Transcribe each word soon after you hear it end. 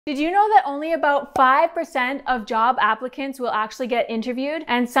Did you know that only about 5% of job applicants will actually get interviewed?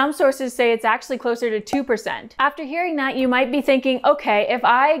 And some sources say it's actually closer to 2%. After hearing that, you might be thinking, okay, if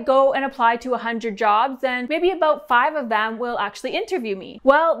I go and apply to 100 jobs, then maybe about 5 of them will actually interview me.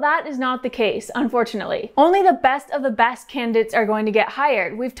 Well, that is not the case, unfortunately. Only the best of the best candidates are going to get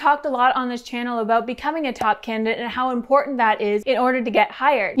hired. We've talked a lot on this channel about becoming a top candidate and how important that is in order to get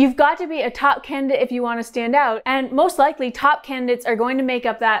hired. You've got to be a top candidate if you want to stand out, and most likely top candidates are going to make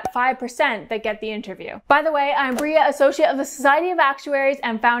up that 5% that get the interview. By the way, I'm Bria, Associate of the Society of Actuaries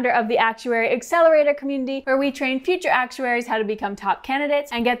and founder of the Actuary Accelerator community, where we train future actuaries how to become top candidates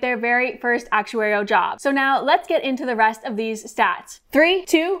and get their very first actuarial job. So now let's get into the rest of these stats. 3,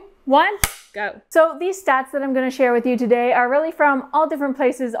 2, 1, go. So these stats that I'm going to share with you today are really from all different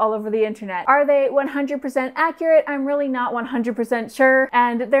places all over the internet. Are they 100% accurate? I'm really not 100% sure,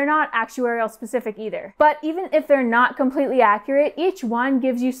 and they're not actuarial specific either. But even if they're not completely accurate, each one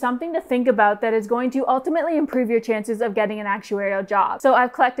gives you something to think about that is going to ultimately improve your chances of getting an actuarial job. So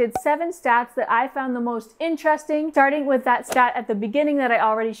I've collected 7 stats that I found the most interesting, starting with that stat at the beginning that I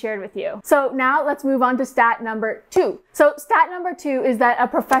already shared with you. So now let's move on to stat number 2. So stat number 2 is that a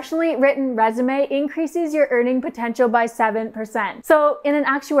professionally written resume increases your earning potential by 7%. So in an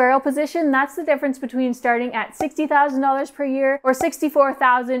actuarial position, that's the difference between starting at $60,000 per year or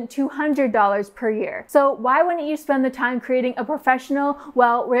 $64,200 per year. So why wouldn't you spend the time creating a professional,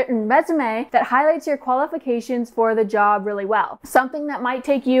 well-written resume that highlights your qualifications for the job really well? Something that might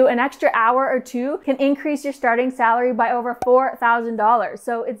take you an extra hour or 2 can increase your starting salary by over $4,000.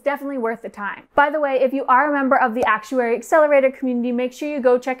 So it's definitely worth the time. By the way, if you are a member of the Actuary Accelerator community, make sure you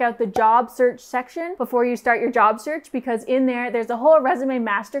go check out the job search section before you start your job search, because in there's a whole resume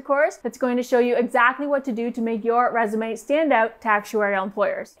master course that's going to show you exactly what to do to make your resume stand out to actuarial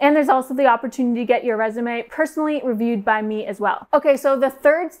employers. And there's also the opportunity to get your resume personally reviewed by me as well. Okay, so the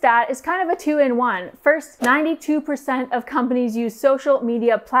third stat is kind of a 2-in-1. First, 92% of companies use social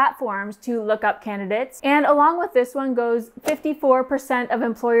media platforms to look up candidates. And along with this one goes 54% of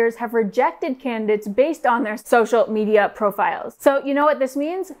employers have rejected candidates based on their social media profiles. So you know what this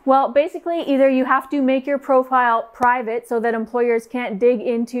means? Well, basically, either you have to make your profile private so that employers can't dig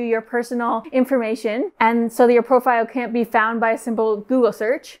into your personal information and so that your profile can't be found by a simple Google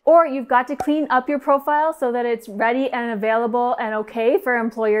search, or you've got to clean up your profile so that it's ready and available and okay for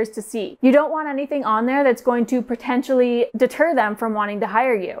employers to see. You don't want anything on there that's going to potentially deter them from wanting to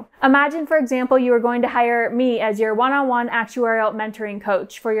hire you. Imagine, for example, you were going to hire me as your one-on-one actuarial mentoring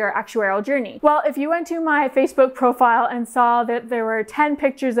coach for your actuarial journey. Well, if you went to my Facebook profile and saw that there were 10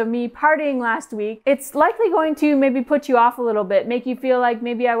 pictures of me partying last week, it's likely going to maybe put you off a little bit, make you feel like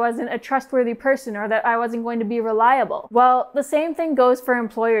maybe I wasn't a trustworthy person or that I wasn't going to be reliable. Well, the same thing goes for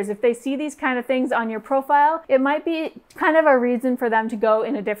employers. If they see these kind of things on your profile, it might be kind of a reason for them to go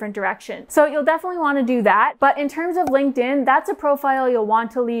in a different direction. So you'll definitely want to do that. But in terms of LinkedIn, that's a profile you'll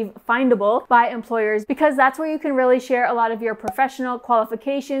want to leave findable by employers, because that's where you can really share a lot of your professional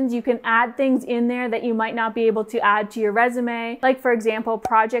qualifications. You can add things in there that you might not be able to add to your resume, like for example,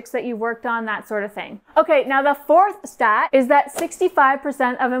 projects that you've worked on, that sort of thing. Okay, now the fourth stat is that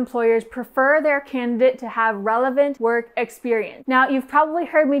 65% of employers prefer their candidate to have relevant work experience. Now, you've probably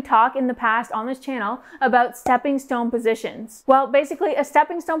heard me talk in the past on this channel about stepping stone positions. Well, basically a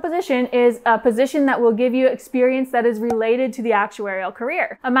stepping stone position is a position that will give you experience that is related to the actuarial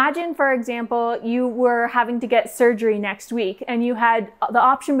career. Imagine, for example, you were having to get surgery next week and you had the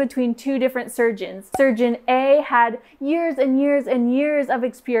option between 2 different surgeons. Surgeon A had years and years and years of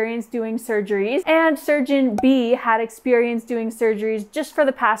experience doing surgeries, and Surgeon B had experience doing surgeries just for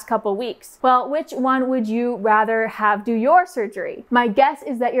the past couple weeks. Well, which one would you rather have do your surgery? My guess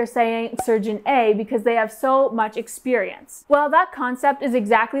is that you're saying Surgeon A because they have so much experience. Well, that concept is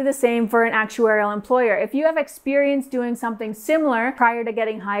exactly the same for an actuarial employer. If you have experience doing something similar prior to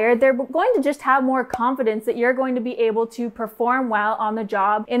getting hired, they're going to just have more confidence that you're going to be able to perform well on the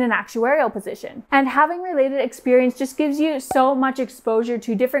job in an actuarial position. And having related experience just gives you so much exposure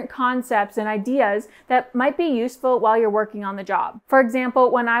to different concepts and ideas that might be useful while you're working on the job. For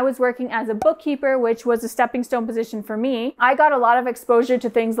example, when I was working as a bookkeeper, which was a stepping stone position for me, I got a lot of exposure to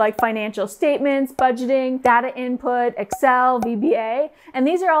things like financial statements, budgeting, data input, Excel, VBA, and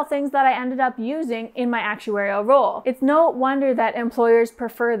these are all things that I ended up using in my actuarial role. It's no wonder that employers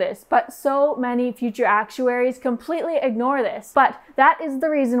prefer this, but so many future actuaries completely ignore this. But that is the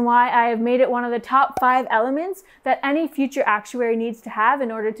reason why I have made it one of the top 5 elements that any future actuary needs to have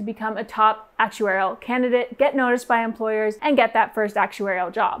in order to to become a top actuarial candidate, get noticed by employers, and get that first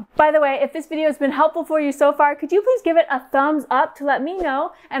actuarial job. By the way, if this video has been helpful for you so far, could you please give it a thumbs up to let me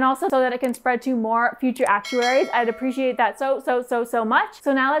know, and also so that it can spread to more future actuaries? I'd appreciate that so much.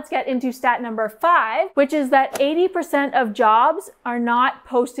 So now let's get into stat number 5, which is that 80% of jobs are not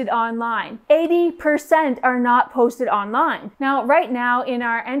posted online. 80% are not posted online. Now, right now in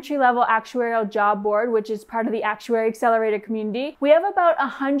our entry-level actuarial job board, which is part of the Actuary Accelerator community, we have about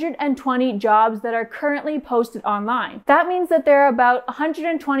 120 jobs that are currently posted online. That means that there are about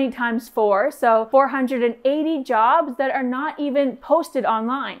 120 times 4, so 480 jobs that are not even posted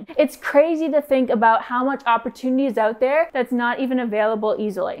online. It's crazy to think about how much opportunity is out there that's not even available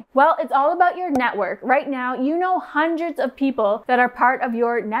easily. Well, it's all about your network. Right now, you know hundreds of people that are part of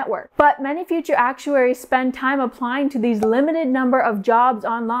your network, but many future actuaries spend time applying to these limited number of jobs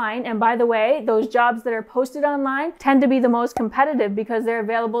online. And by the way, those jobs that are posted online tend to be the most competitive because they're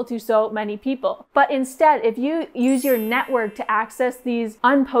available to so many people. But instead, if you use your network to access these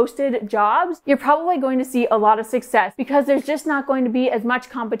unposted jobs, you're probably going to see a lot of success because there's just not going to be as much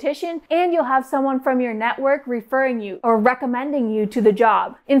competition, and you'll have someone from your network referring you or recommending you to the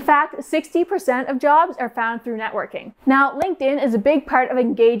job. In fact, 60% of jobs are found through networking. Now, LinkedIn is a big part of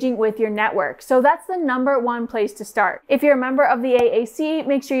engaging with your network, so that's the #1 place to start. If you're a member of the AAC,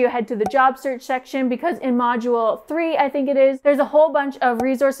 make sure you head to the job search section, because in module 3, I think it is, there's a whole bunch of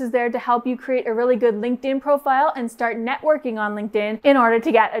resources there to help you create a really good LinkedIn profile and start networking on LinkedIn in order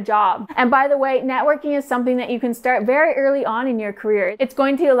to get a job. And by the way, networking is something that you can start very early on in your career. It's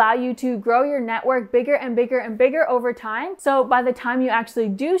going to allow you to grow your network bigger and bigger and bigger over time. So by the time you actually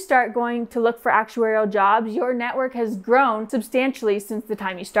do start going to look for actuarial jobs, your network has grown substantially since the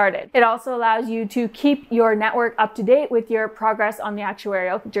time you started. It also allows you to keep your network up to date with your progress on the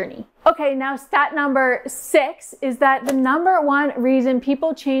actuarial journey. Okay, now stat number 6 is that the #1 reason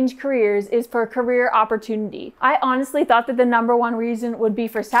people change careers is for career opportunity. I honestly thought that the #1 reason would be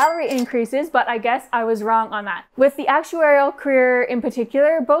for salary increases, but I guess I was wrong on that. With the actuarial career in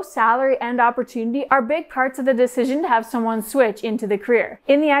particular, both salary and opportunity are big parts of the decision to have someone switch into the career.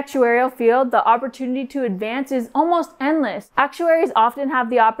 In the actuarial field, the opportunity to advance is almost endless. Actuaries often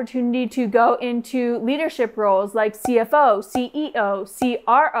have the opportunity to go into leadership roles like CFO, CEO,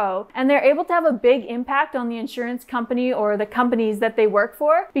 CRO, and they're able to have a big impact on the insurance company or the companies that they work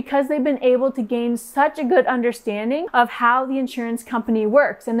for because they've been able to gain such a good understanding of how the insurance company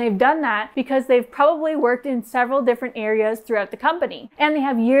works. And they've done that because they've probably worked in several different areas throughout the company, and they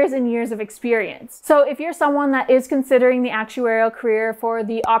have years and years of experience. So if you're someone that is considering the actuarial career for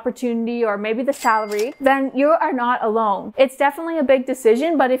the opportunity or maybe the salary, then you are not alone. It's definitely a big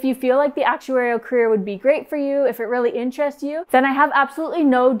decision, but if you feel like the actuarial career would be great for you, if it really interests you, then I have absolutely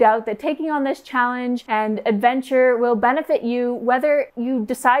no doubt that taking on this challenge and adventure will benefit you, whether you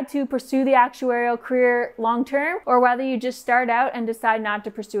decide to pursue the actuarial career long term or whether you just start out and decide not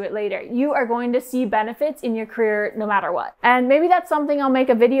to pursue it later. You are going to see benefits in your career no matter what. And maybe that's something I'll make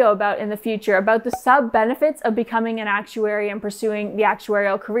a video about in the future, about the sub-benefits of becoming an actuary and pursuing the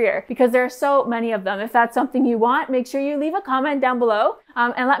actuarial career, because there are so many of them. If that's something you want, make sure you leave a comment down below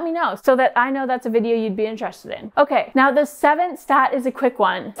and let me know so that I know that's a video you'd be interested in. Okay, now the 7th stat is a quick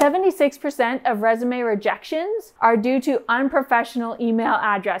one. 76% of resume rejections are due to unprofessional email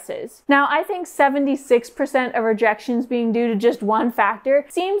addresses. Now, I think 76% of rejections being due to just one factor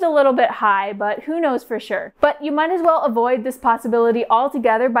seems a little bit high, but who knows for sure. But you might as well avoid this possibility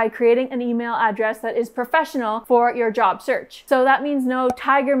altogether by creating an email address that is professional for your job search. So that means no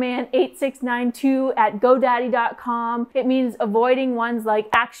tigerman8692@godaddy.com. It means avoiding ones like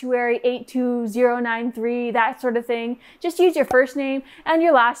actuary82093, that sort of thing. Just use your first name and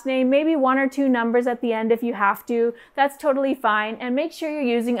your last name, maybe 1 or 2 numbers at the end if you have to. That's totally fine. And make sure you're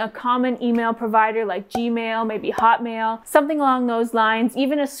using a common email provider like Gmail, maybe Hotmail, something along those lines.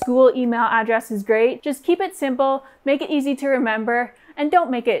 Even a school email address is great. Just keep it simple, make it easy to remember, and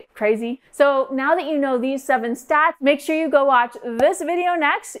don't make it crazy. So now that you know these 7 stats, make sure you go watch this video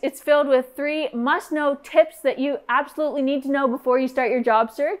next. It's filled with 3 must-know tips that you absolutely need to know before you start your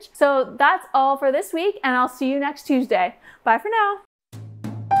job search. So that's all for this week, and I'll see you next Tuesday. Bye for now.